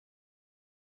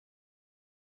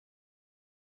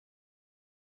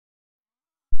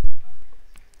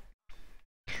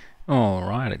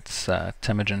Alright, it's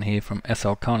Temujin here from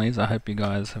SLColonies. I hope you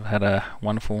guys have had a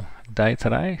wonderful day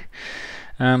today.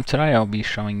 Today I'll be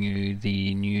showing you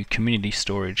the new community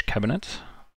storage cabinet.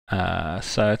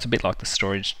 So it's a bit like the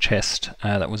storage chest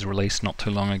that was released not too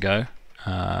long ago,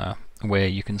 where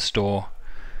you can store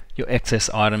your excess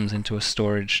items into a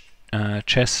storage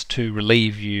chest to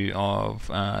relieve you of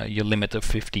your limit of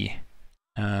 50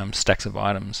 stacks of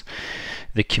items.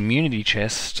 The community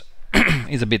chest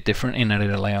is a bit different in that it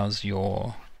allows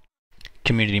your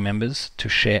community members to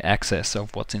share access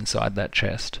of what's inside that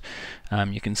chest.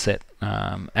 You can set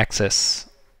access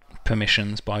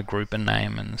permissions by group and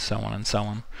name and so on and so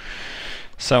on.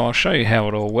 So I'll show you how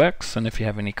it all works, and if you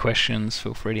have any questions,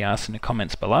 feel free to ask in the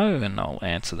comments below and I'll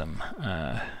answer them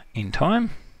in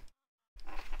time.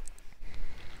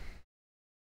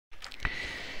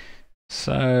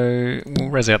 So we'll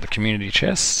res out the community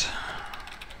chest.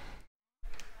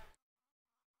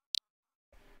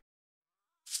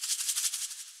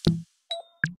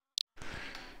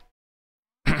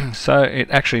 So it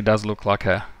actually does look like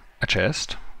a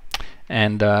chest,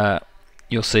 and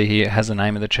you'll see here it has the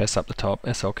name of the chest up the top,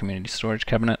 SL Community Storage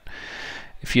Cabinet.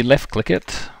 If you left click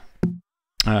it,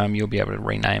 you'll be able to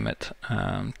rename it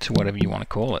to whatever you want to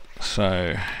call it.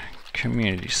 So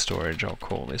community storage, I'll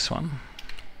call this one.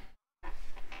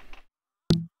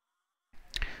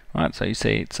 Right, so you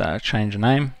see it's changed the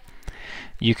name.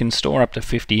 You can store up to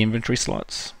 50 inventory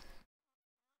slots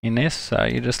in this, so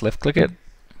you just left click it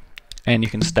and you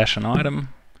can stash an item.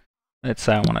 Let's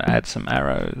say I want to add some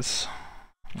arrows.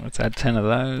 Let's add 10 of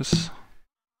those.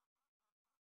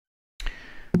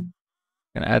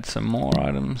 Going to add some more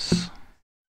items.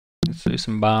 Let's do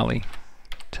some barley,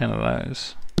 10 of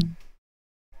those.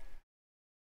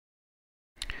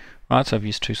 Right, so I've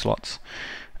used 2 slots.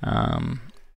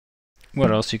 What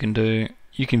else you can do?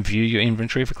 You can view your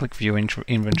inventory. If you click view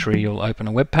inventory, you'll open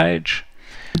a web page,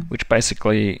 which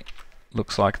basically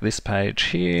looks like this page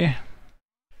here.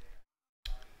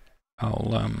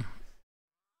 I'll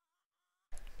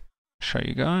show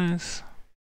you guys.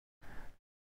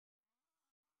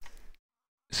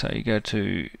 So you go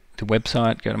to the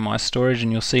website, go to my storage,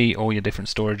 and you'll see all your different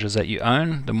storages that you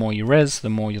own. The more you res, the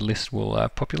more your list will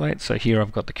populate. So here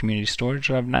I've got the community storage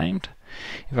that I've named.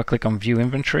 If I click on view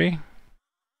inventory,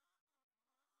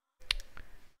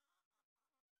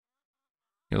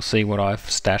 you'll see what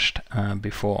I've stashed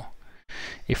before.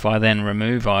 If I then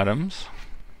remove items,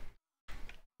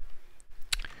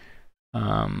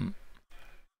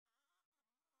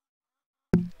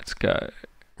 let's go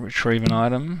retrieve an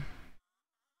item.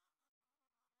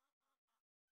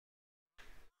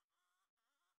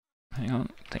 Hang on,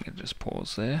 I think it just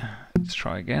paused there. Let's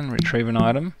try again. Retrieve an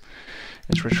item.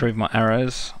 Let's retrieve my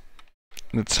arrows.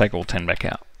 Let's take all 10 back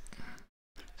out.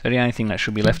 So the only thing that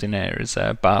should be left in there is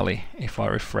barley if I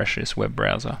refresh this web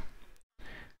browser.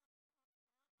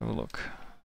 Have a look.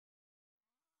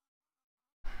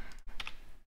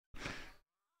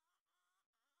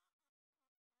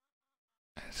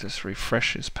 Let's just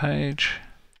refresh this page.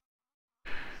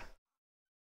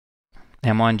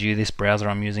 Now mind you, this browser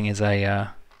I'm using is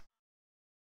a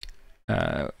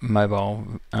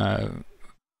mobile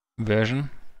version,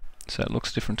 so it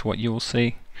looks different to what you will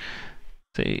see.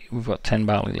 See, we've got 10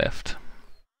 barley left.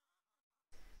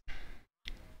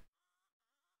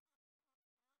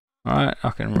 Alright, I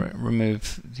can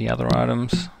remove the other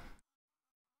items.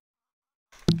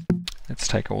 Let's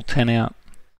take all 10 out.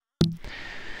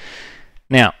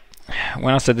 Now,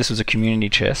 when I said this was a community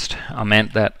chest, I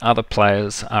meant that other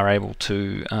players are able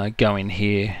to go in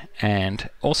here and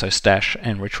also stash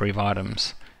and retrieve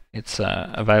items. It's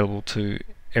available to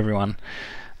everyone.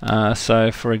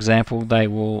 So for example, they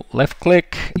will left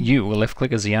click, you will left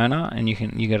click as the owner, and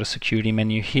you go to security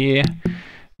menu here.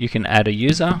 You can add a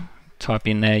user, type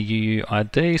in their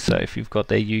UUID. So if you've got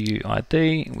their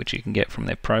UUID, which you can get from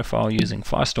their profile using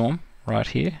Firestorm right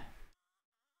here,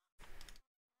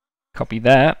 copy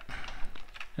that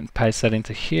and paste that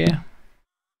into here.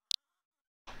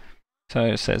 So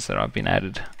it says that I've been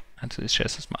added into this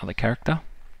chest as my other character.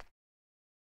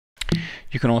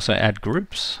 You can also add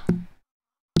groups.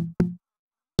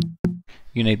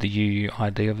 You need the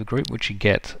UUID of the group, which you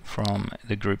get from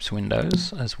the groups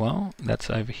windows as well. That's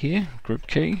over here, group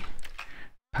key.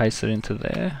 Paste it into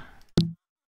there.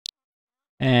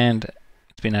 And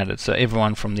it's been added. So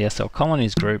everyone from the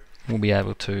SLColonies group will be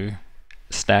able to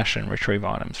stash and retrieve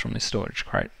items from this storage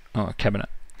crate or cabinet.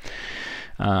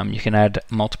 You can add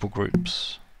multiple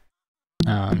groups.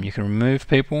 You can remove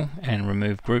people and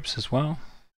remove groups as well.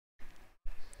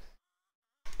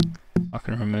 I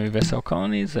can remove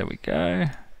SLColonies, there we go.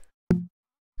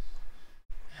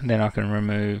 And then I can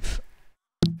remove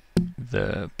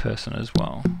the person as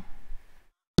well.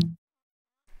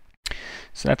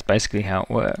 So that's basically how it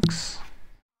works.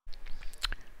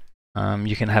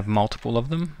 You can have multiple of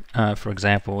them. For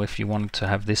example, if you wanted to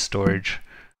have this storage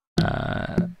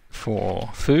for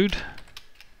food,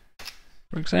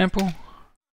 for example.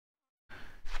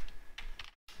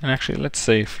 And actually, let's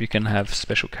see if you can have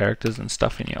special characters and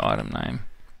stuff in your item name.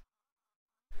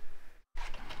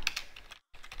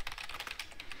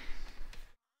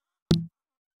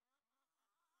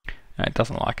 It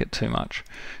doesn't like it too much.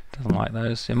 It doesn't like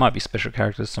those. It might be special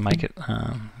characters to make it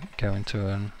go into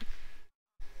an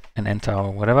enter or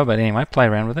whatever, but anyway, play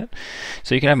around with it.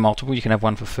 So you can have multiple. You can have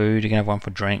one for food, you can have one for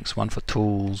drinks, one for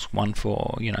tools, one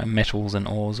for, you know, metals and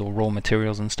ores or raw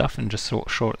materials and stuff, and just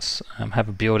have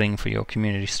a building for your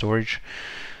community storage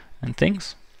and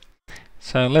things.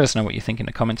 So let us know what you think in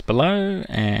the comments below,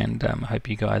 and I hope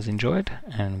you guys enjoyed,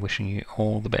 and wishing you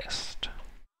all the best.